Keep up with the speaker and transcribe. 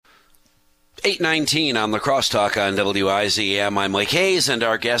8:19 on the Crosstalk on WIZM. I'm Mike Hayes, and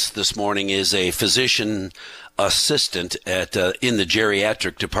our guest this morning is a physician assistant at in the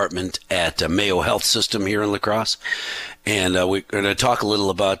geriatric department at Mayo Health System here in La Crosse. And we're going to talk a little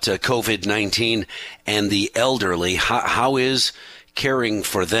about COVID-19 and the elderly. How is caring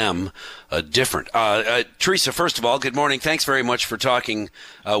for them different? Teresa, first of all, good morning. Thanks very much for talking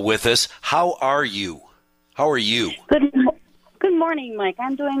with us. How are you? How are you? Good morning, Mike.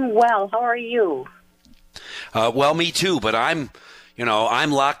 I'm doing well. How are you? Well, me too, but I'm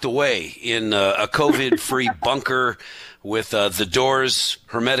locked away in a COVID-free bunker with the doors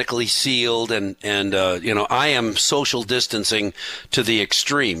hermetically sealed, and I am social distancing to the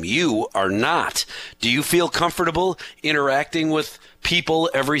extreme. You are not. Do you feel comfortable interacting with people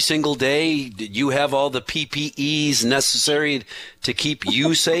every single day? Do you have all the PPEs necessary to keep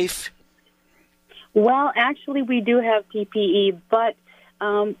you safe? Well, actually, we do have PPE, but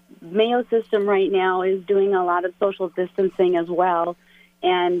Mayo System right now is doing a lot of social distancing as well,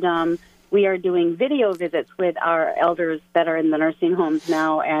 and we are doing video visits with our elders that are in the nursing homes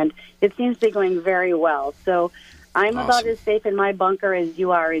now, and it seems to be going very well. So I'm Awesome. About as safe in my bunker as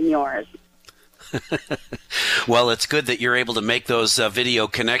you are in yours. Well, it's good that you're able to make those video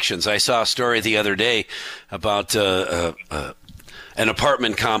connections. I saw a story the other day about an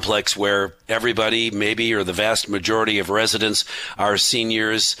apartment complex where everybody, maybe, or the vast majority of residents are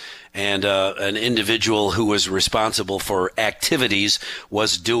seniors, and an individual who was responsible for activities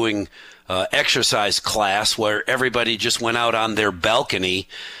was doing exercise class where everybody just went out on their balcony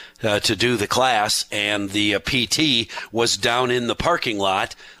to do the class, and the PT was down in the parking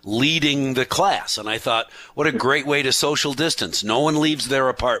lot leading the class. And I thought, what a great way to social distance. No one leaves their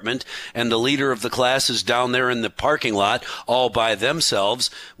apartment, and the leader of the class is down there in the parking lot all by themselves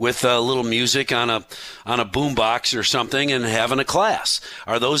with a little music on a boombox or something and having a class.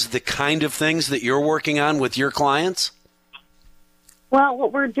 Are those the kind of things that you're working on with your clients? Well,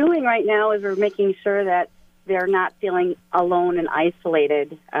 what we're doing right now is we're making sure that they're not feeling alone and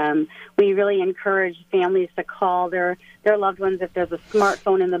isolated. We really encourage families to call their loved ones. If there's a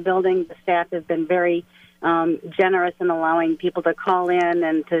smartphone in the building, the staff has been very generous in allowing people to call in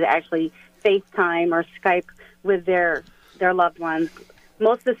and to actually FaceTime or Skype with their loved ones.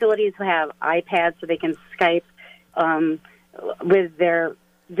 Most facilities have iPads so they can Skype with their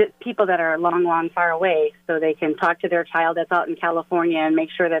people that are long far away, so they can talk to their child that's out in California and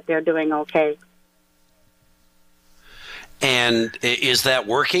make sure that they're doing okay. And is that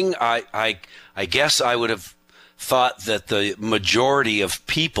working? I guess I would have thought that the majority of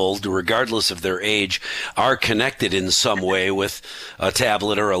people, regardless of their age, are connected in some way with a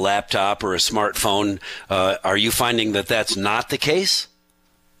tablet or a laptop or a smartphone. Are you finding that that's not the case?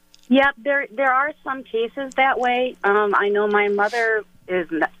 Yeah, there are some cases that way. I know my mother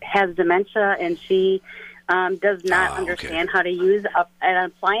has dementia, and she does not understand how to use an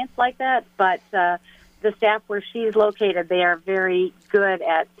appliance like that, but the staff where she's located, they are very good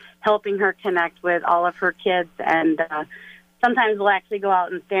at helping her connect with all of her kids, and sometimes we'll actually go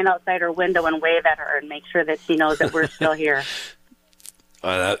out and stand outside her window and wave at her and make sure that she knows that we're still here.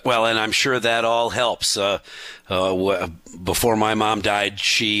 Well, and I'm sure that all helps. Before my mom died,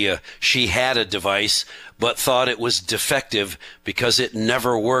 she had a device, but thought it was defective because it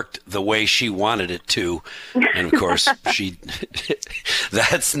never worked the way she wanted it to. And of course,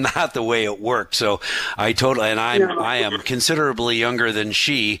 that's not the way it worked. So I am considerably younger than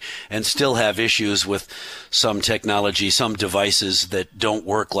she, and still have issues with some technology, some devices that don't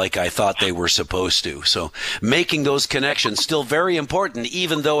work like I thought they were supposed to. So making those connections still very important,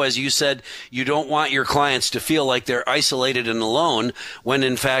 even though, as you said, you don't want your clients to feel like they're isolated and alone, when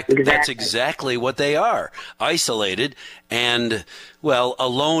in fact that's exactly what they are. Isolated and, well,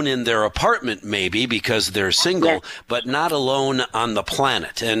 alone in their apartment maybe because they're single, but not alone on the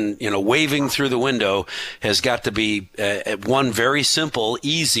planet. And, waving through the window has got to be one very simple,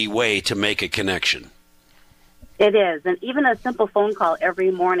 easy way to make a connection. It is. And even a simple phone call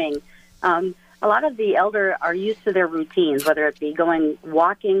every morning. A lot of the elder are used to their routines, whether it be going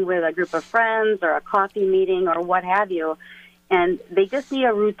walking with a group of friends or a coffee meeting or what have you. And they just need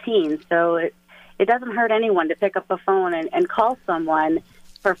a routine. So it doesn't hurt anyone to pick up the phone and call someone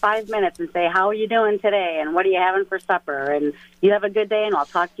for 5 minutes and say, how are you doing today? And what are you having for supper? And you have a good day, and I'll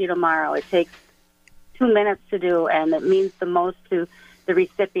talk to you tomorrow. It takes 2 minutes to do, and it means the most to the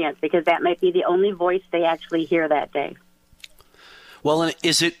recipient because that might be the only voice they actually hear that day. Well, and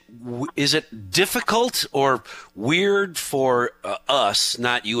is it difficult or weird for us,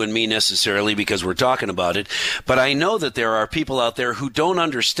 not you and me necessarily, because we're talking about it, but I know that there are people out there who don't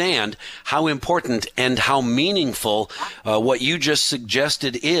understand how important and how meaningful what you just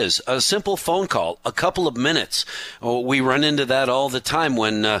suggested is. A simple phone call, a couple of minutes. Oh, we run into that all the time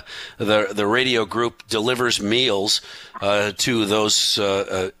when the radio group delivers meals to those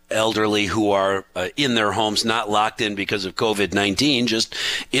elderly who are in their homes, not locked in because of COVID-19, just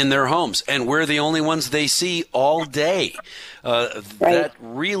in their homes. And we're the only ones they see all day. Right. That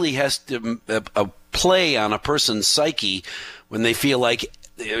really has to play on a person's psyche when they feel like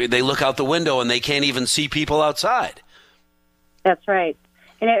they look out the window and they can't even see people outside. That's right.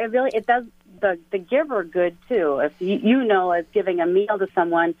 And it does the giver good, too. If you know, as giving a meal to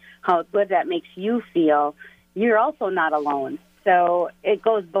someone, how good that makes you feel, you're also not alone. So it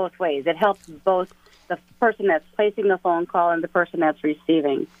goes both ways. It helps both the person that's placing the phone call and the person that's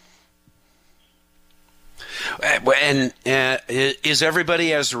receiving. And is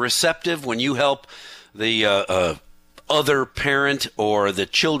everybody as receptive when you help the other parent or the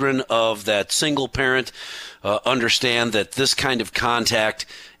children of that single parent understand that this kind of contact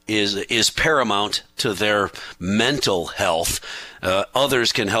is paramount to their mental health?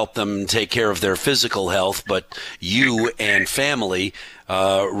 Others can help them take care of their physical health, but you and family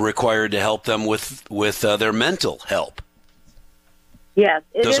required to help them with their mental help. Yes.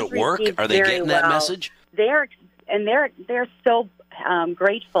 Does it work? Are they getting that message? They're so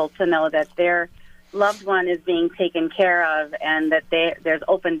grateful to know that their loved one is being taken care of and that there's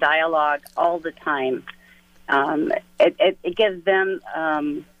open dialogue all the time. It gives them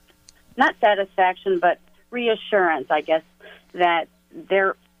not satisfaction, but reassurance, I guess, that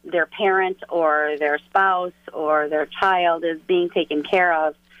their parent or their spouse or their child is being taken care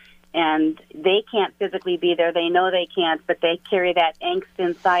of, and they can't physically be there. They know they can't, but they carry that angst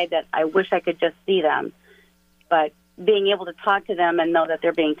inside that I wish I could just see them. But being able to talk to them and know that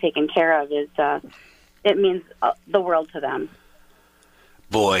they're being taken care of it means the world to them.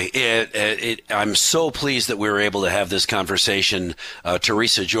 Boy, I'm so pleased that we were able to have this conversation.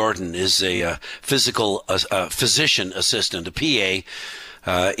 Teresa Jordan is a physician assistant, a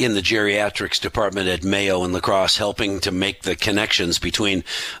PA, in the geriatrics department at Mayo in La Crosse, helping to make the connections between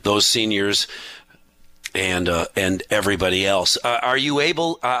those seniors and everybody else. Are you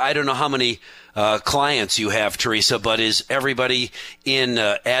able? I don't know how many clients you have, Teresa, but is everybody in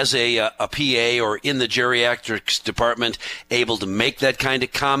as a PA or in the geriatrics department able to make that kind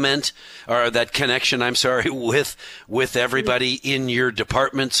of comment or that connection? I'm sorry, with everybody in your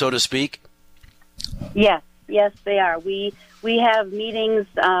department, so to speak. Yes, they are. We have meetings,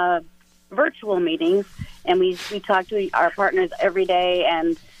 virtual meetings, and we talk to our partners every day,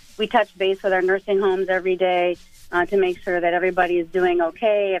 and we touch base with our nursing homes every day. To make sure that everybody is doing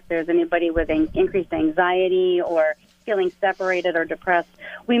okay. If there's anybody with increased anxiety or feeling separated or depressed,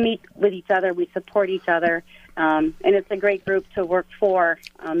 we meet with each other, we support each other, and it's a great group to work for.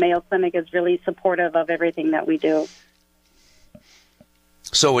 Mayo Clinic is really supportive of everything that we do.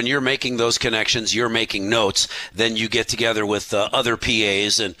 So when you're making those connections, you're making notes, then you get together with other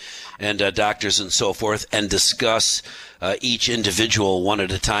PAs and doctors and so forth and discuss each individual one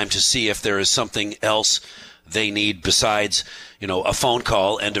at a time to see if there is something else they need besides, a phone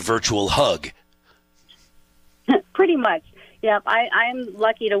call and a virtual hug. Pretty much. Yeah, I'm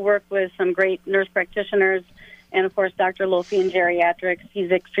lucky to work with some great nurse practitioners and, of course, Dr. Lofi in geriatrics.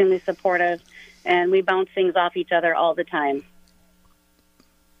 He's extremely supportive, and we bounce things off each other all the time.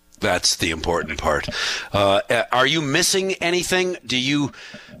 That's the important part. Are you missing anything? Do you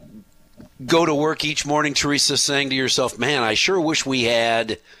go to work each morning, Teresa, saying to yourself, man, I sure wish we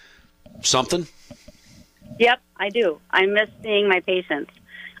had something? Yep, I do. I miss seeing my patients.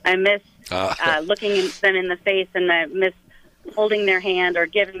 I miss looking them in the face, and I miss holding their hand or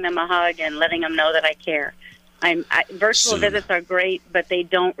giving them a hug and letting them know that I care. Virtual visits are great, but they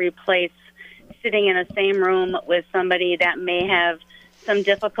don't replace sitting in the same room with somebody that may have some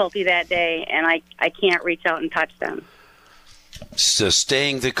difficulty that day, and I can't reach out and touch them. So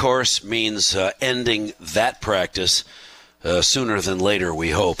staying the course means ending that practice sooner than later, we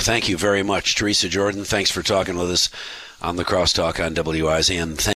hope. Thank you very much, Teresa Jordan. Thanks for talking with us on the Crosstalk on WIZN.